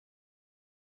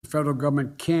federal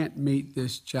government can't meet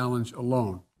this challenge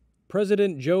alone.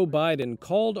 President Joe Biden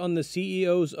called on the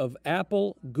CEOs of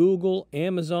Apple, Google,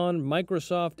 Amazon,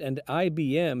 Microsoft, and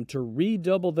IBM to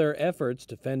redouble their efforts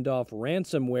to fend off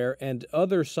ransomware and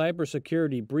other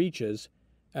cybersecurity breaches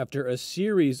after a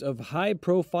series of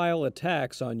high-profile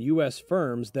attacks on U.S.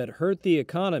 firms that hurt the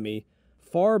economy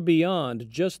far beyond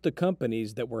just the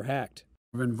companies that were hacked.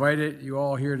 I've invited you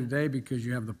all here today because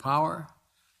you have the power,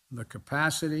 the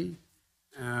capacity,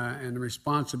 and the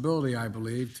responsibility, I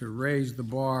believe, to raise the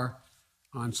bar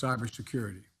on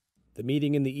cybersecurity. The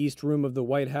meeting in the East Room of the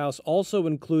White House also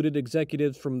included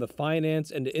executives from the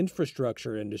finance and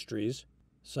infrastructure industries.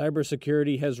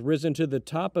 Cybersecurity has risen to the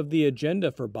top of the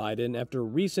agenda for Biden after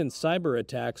recent cyber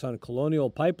attacks on Colonial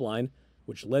Pipeline,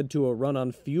 which led to a run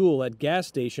on fuel at gas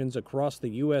stations across the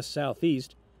U.S.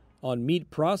 Southeast, on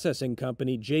meat processing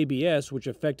company JBS, which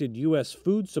affected U.S.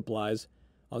 food supplies,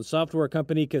 on software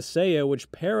company Kaseya, which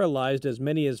paralyzed as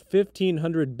many as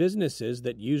 1,500 businesses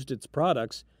that used its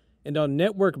products, and on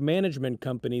network management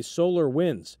company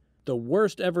SolarWinds, the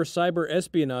worst ever cyber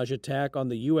espionage attack on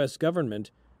the U.S.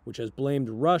 government, which has blamed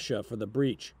Russia for the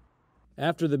breach.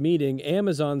 After the meeting,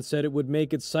 Amazon said it would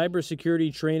make its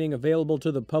cybersecurity training available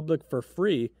to the public for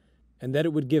free, and that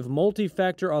it would give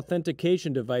multi-factor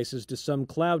authentication devices to some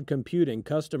cloud computing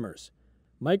customers.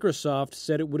 Microsoft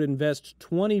said it would invest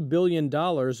 $20 billion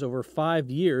over 5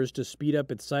 years to speed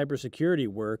up its cybersecurity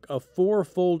work, a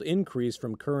four-fold increase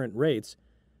from current rates.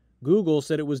 Google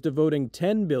said it was devoting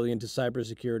 $10 billion to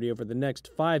cybersecurity over the next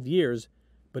 5 years,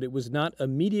 but it was not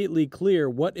immediately clear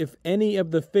what, if any, of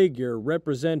the figure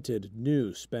represented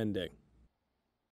new spending.